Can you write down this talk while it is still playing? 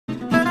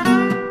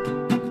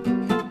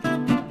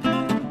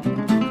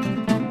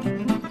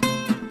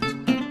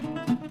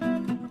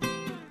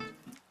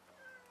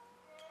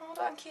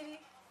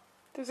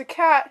There's a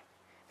cat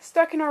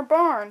stuck in our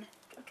barn.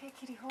 Okay,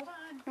 kitty, hold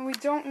on. And we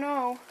don't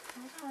know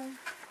Hold on.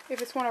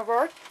 if it's one of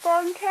our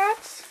barn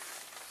cats.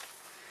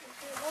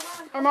 Okay, hold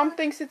on. Our mom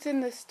thinks it's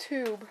in this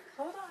tube.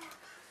 Hold on.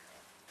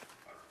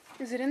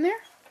 Is it in there?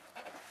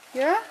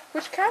 Yeah?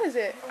 Which cat is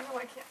it? I don't know,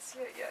 I can't see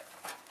it yet.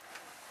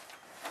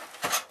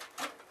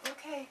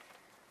 Okay.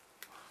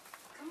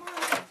 Come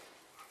on.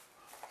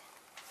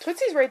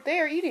 Tootsie's right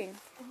there eating.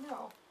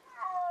 No.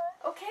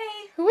 Okay.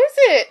 Who is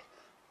it?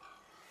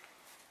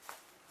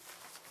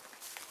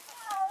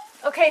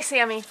 Okay,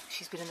 Sammy.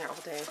 She's been in there all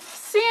day.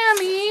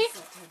 Sammy!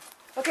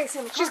 Okay,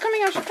 Sammy. She's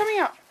coming out, she's coming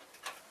out.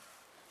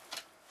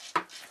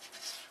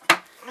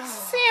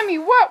 Sammy,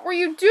 what were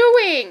you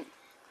doing?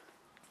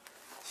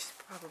 She's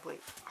probably...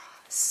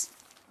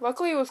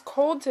 Luckily it was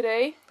cold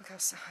today. Look how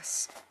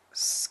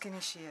skinny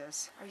she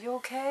is. Are you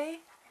okay?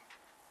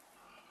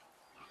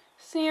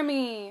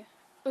 Sammy,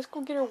 let's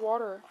go get her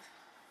water.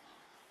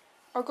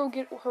 I'll go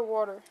get her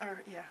water.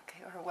 Or, yeah,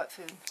 okay, or her wet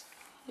food.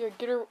 Yeah,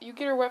 you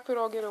get her wet food,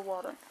 I'll get her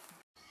water.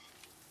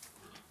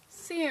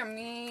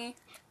 Sammy.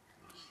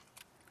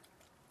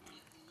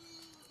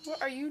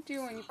 What are you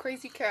doing, you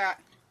crazy cat?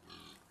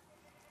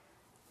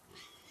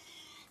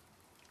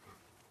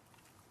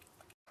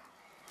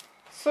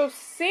 So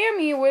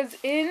Sammy was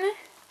in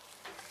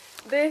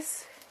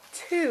this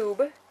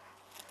tube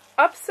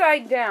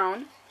upside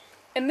down,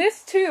 and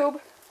this tube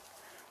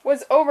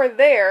was over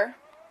there,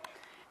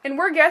 and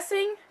we're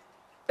guessing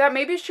that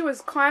maybe she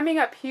was climbing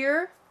up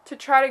here to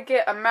try to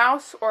get a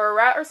mouse or a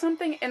rat or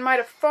something and might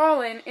have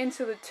fallen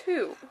into the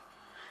tube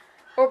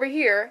over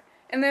here.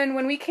 And then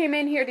when we came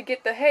in here to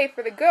get the hay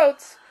for the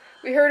goats,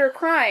 we heard her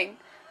crying,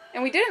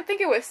 and we didn't think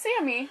it was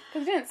Sammy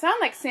because it didn't sound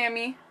like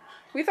Sammy.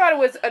 We thought it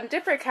was a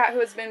different cat who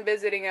has been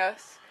visiting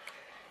us.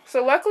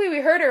 So luckily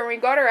we heard her and we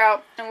got her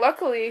out, and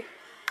luckily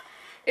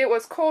it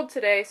was cold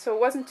today, so it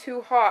wasn't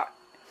too hot.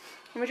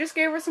 And we just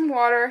gave her some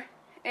water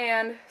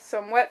and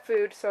some wet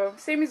food, so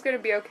Sammy's gonna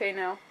be okay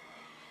now.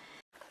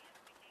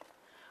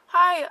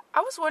 Hi, I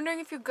was wondering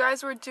if you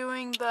guys were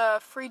doing the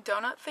free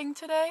donut thing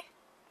today?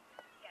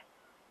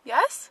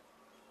 Yes?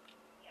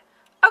 Yes?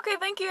 Okay,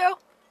 thank you.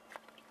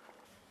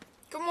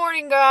 Good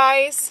morning,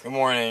 guys. Good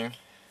morning.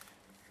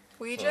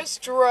 We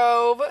just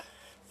drove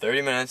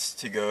 30 minutes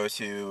to go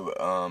to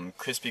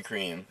Krispy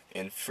Kreme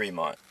in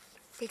Fremont.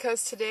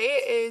 because today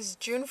is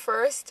June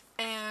 1st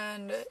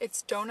and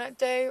it's Donut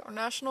Day or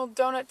National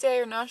Donut Day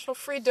or National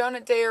Free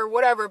Donut Day or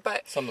whatever,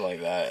 but Something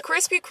like that.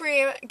 Krispy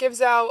Kreme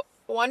gives out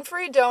one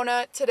free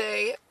donut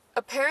today.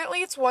 Apparently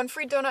it's one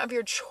free donut of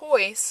your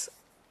choice.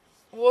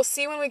 We'll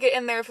see when we get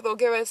in there if they'll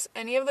give us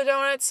any of the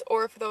donuts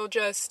or if they'll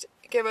just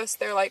give us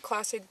their like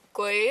classic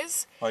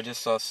glaze. Well, I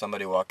just saw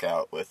somebody walk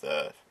out with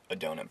a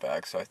donut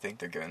bag, so I think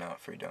they're giving out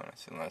free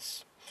donuts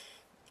unless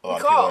a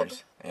lot of people are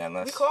just, yeah,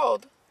 unless We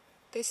called.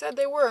 They said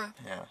they were.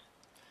 Yeah.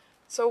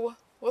 So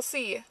we'll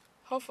see.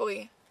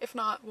 Hopefully. If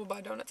not, we'll buy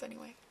donuts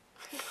anyway.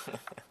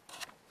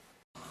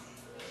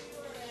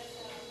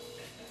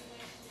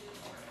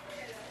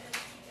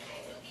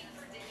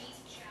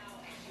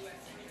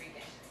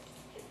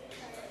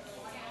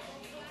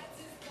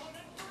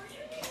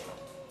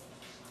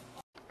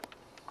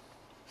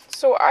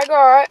 So I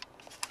got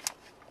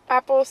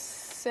apple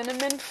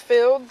cinnamon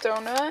filled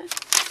donut.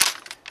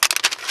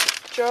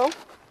 Joe?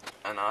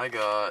 And I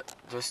got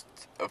just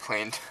a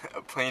plain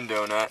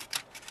donut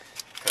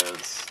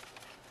because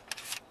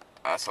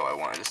that's all I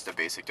wanted, just a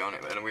basic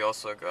donut. And we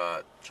also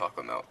got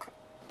chocolate milk.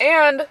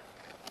 And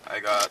I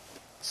got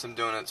some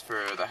donuts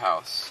for the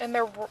house. and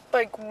they're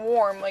like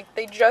warm, like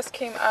they just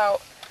came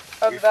out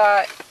of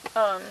that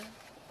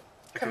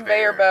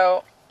conveyor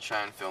belt.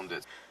 Cheyenne filmed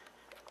it.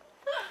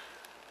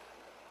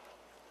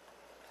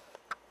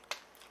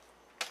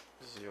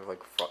 You have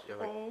like,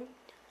 Oh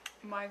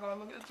my god,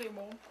 look at the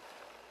table.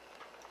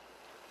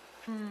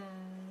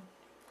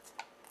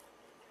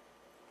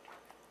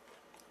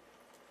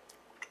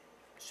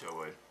 So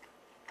would.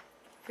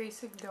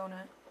 Basic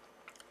donut.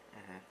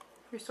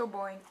 You're so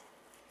boring.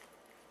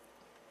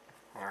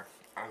 Alright,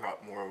 I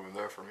got more over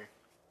there for me.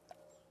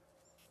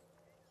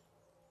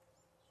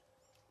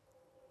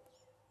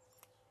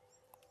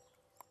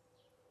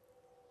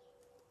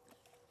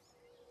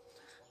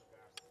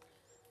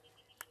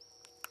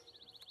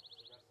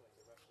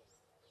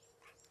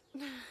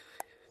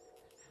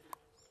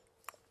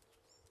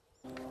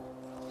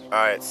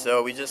 Alright,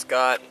 so we just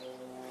got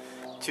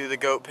to the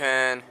goat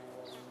pen.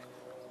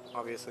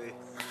 Obviously.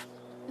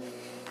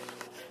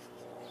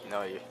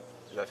 No,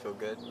 does that feel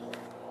good?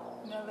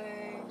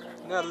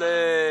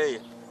 Nelly!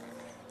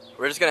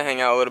 We're just gonna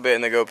hang out a little bit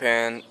in the goat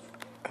pen.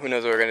 Who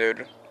knows what we're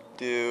gonna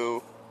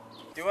do.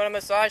 Do you want a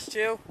massage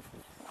too?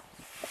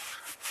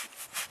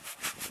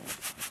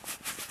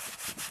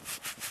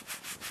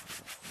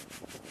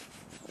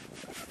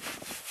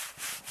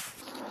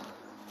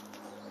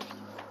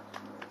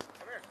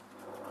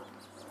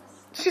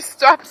 She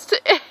stops to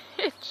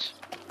itch.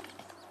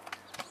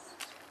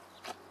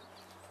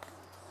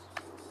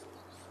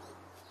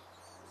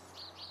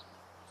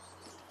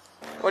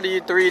 What are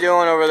you three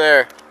doing over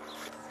there?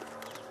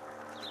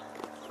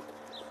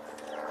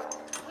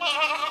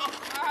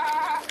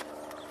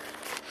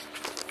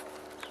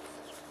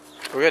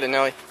 get it,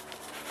 Nelly.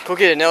 Go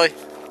get it, Nelly.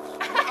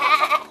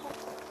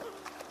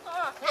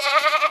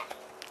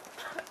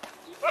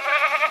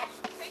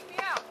 Take me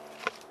out.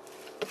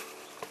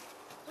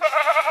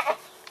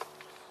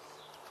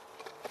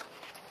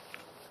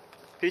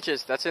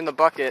 Peaches, that's in the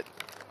bucket.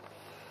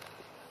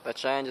 That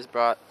Cheyenne just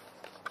brought.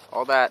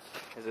 All that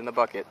is in the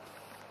bucket.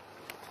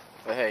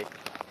 But hey,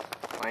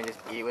 why don't you just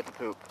eat with the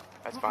poop?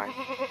 That's fine.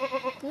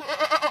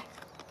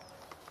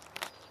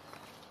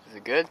 Is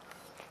it good?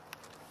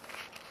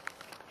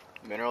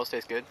 Minerals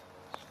taste good?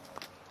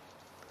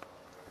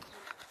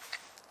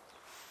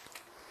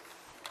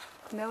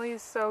 Nelly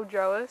is so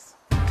jealous.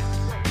 Good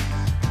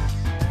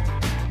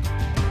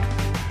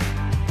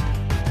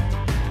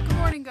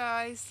morning,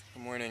 guys.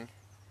 Good morning.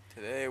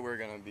 Today we're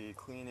gonna be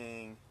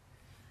cleaning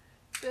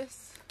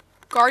This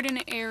garden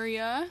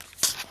area.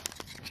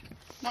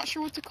 Not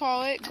sure what to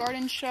call it.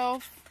 Garden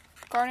shelf,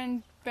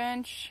 garden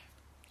bench,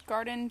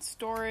 garden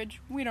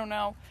storage. We don't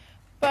know.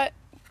 But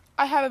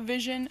I have a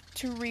vision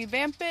to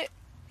revamp it.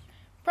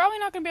 Probably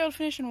not going to be able to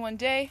finish in one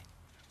day.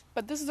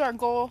 But this is our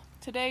goal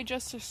today,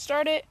 just to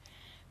start it.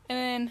 And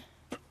then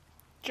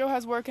Joe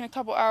has work in a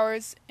couple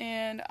hours.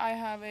 And I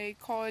have a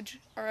college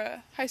or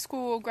a high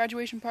school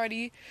graduation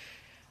party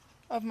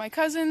of my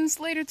cousins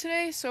later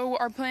today. So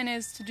our plan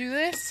is to do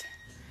this.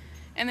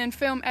 And then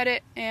film,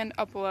 edit, and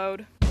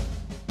upload.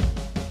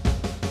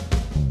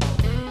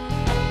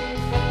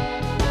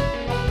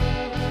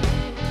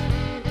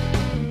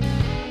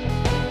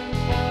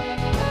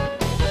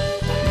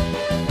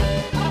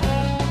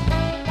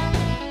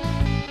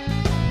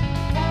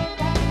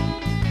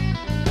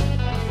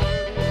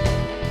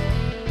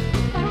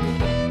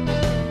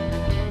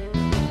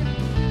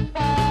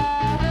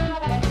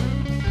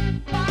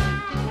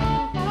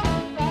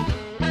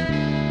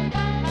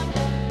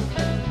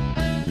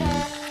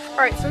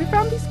 Alright, so we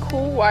found these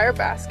cool wire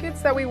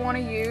baskets that we want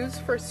to use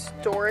for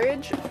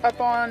storage up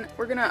on,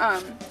 we're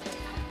gonna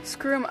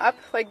screw them up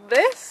like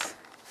this,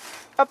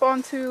 up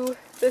onto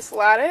this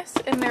lattice,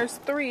 and there's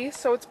 3,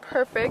 so it's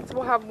perfect.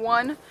 We'll have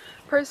 1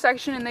 per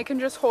section, and they can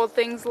just hold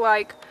things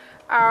like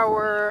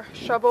our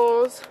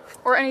shovels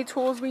or any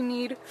tools we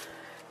need.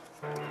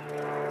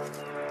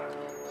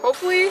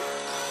 Hopefully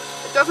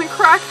it doesn't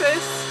crack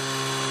this.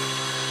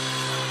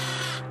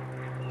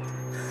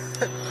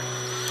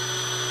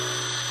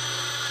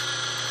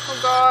 Oh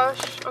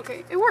gosh.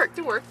 Okay, it worked,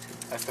 it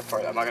worked. That's the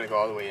part. I'm not gonna go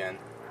all the way in,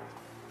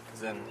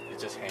 because then it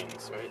just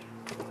hangs, right?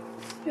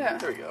 Yeah.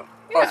 There we go.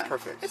 Yeah, Oh, it's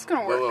perfect. it's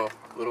gonna work.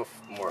 Little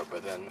more,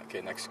 but then,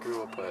 okay, next screw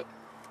we'll put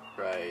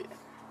right,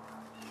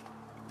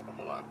 oh,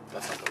 hold on,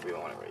 that's not good, we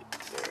don't want it right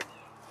there.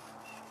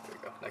 There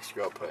we go. Next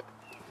screw I'll put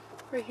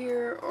Right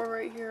here, or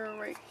right here, or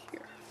right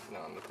here. no,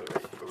 I'm gonna put it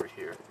right over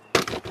here.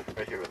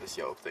 Right here where this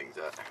yellow thing's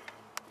at.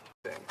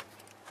 Thing.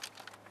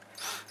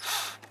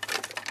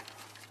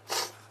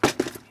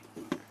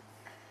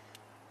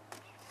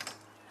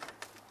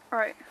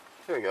 Alright,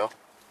 There we go.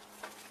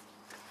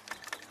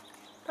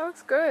 that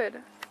looks good.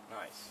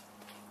 Nice.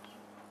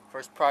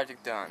 First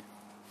project done.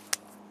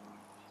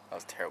 That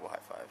was a terrible high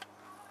five.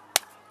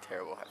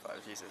 Terrible high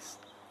five, Jesus.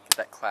 Get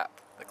that clap,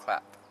 the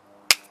clap.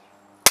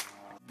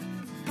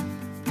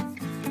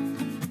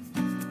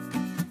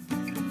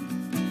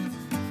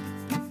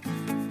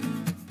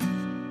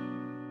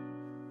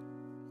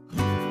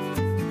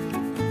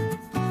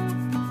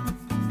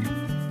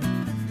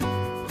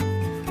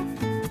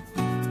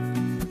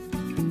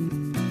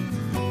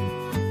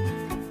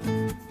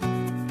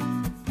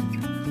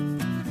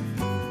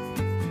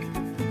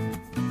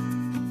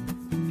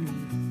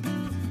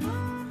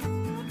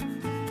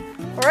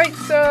 Alright,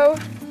 so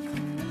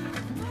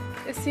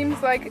it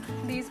seems like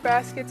these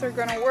baskets are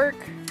gonna work.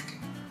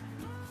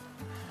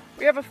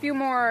 We have a few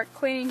more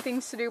cleaning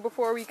things to do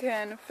before we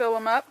can fill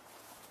them up.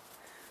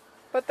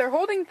 But they're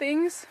holding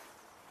things,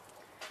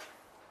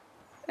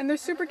 and they're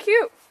super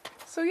cute.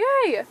 So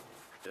yay!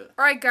 Yeah.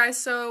 Alright guys,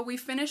 so we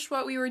finished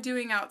what we were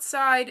doing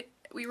outside.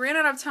 We ran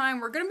out of time.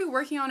 We're gonna be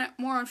working on it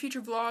more on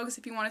future vlogs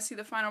if you want to see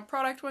the final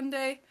product one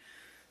day.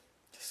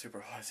 It's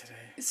super hot today.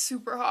 It's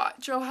super hot.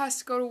 Joe has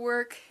to go to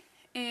work.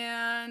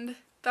 And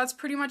that's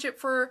pretty much it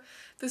for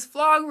this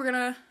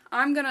vlog.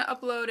 I'm gonna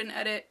upload and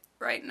edit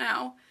right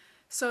now.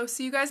 So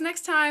see you guys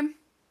next time.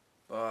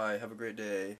 Bye, have a great day.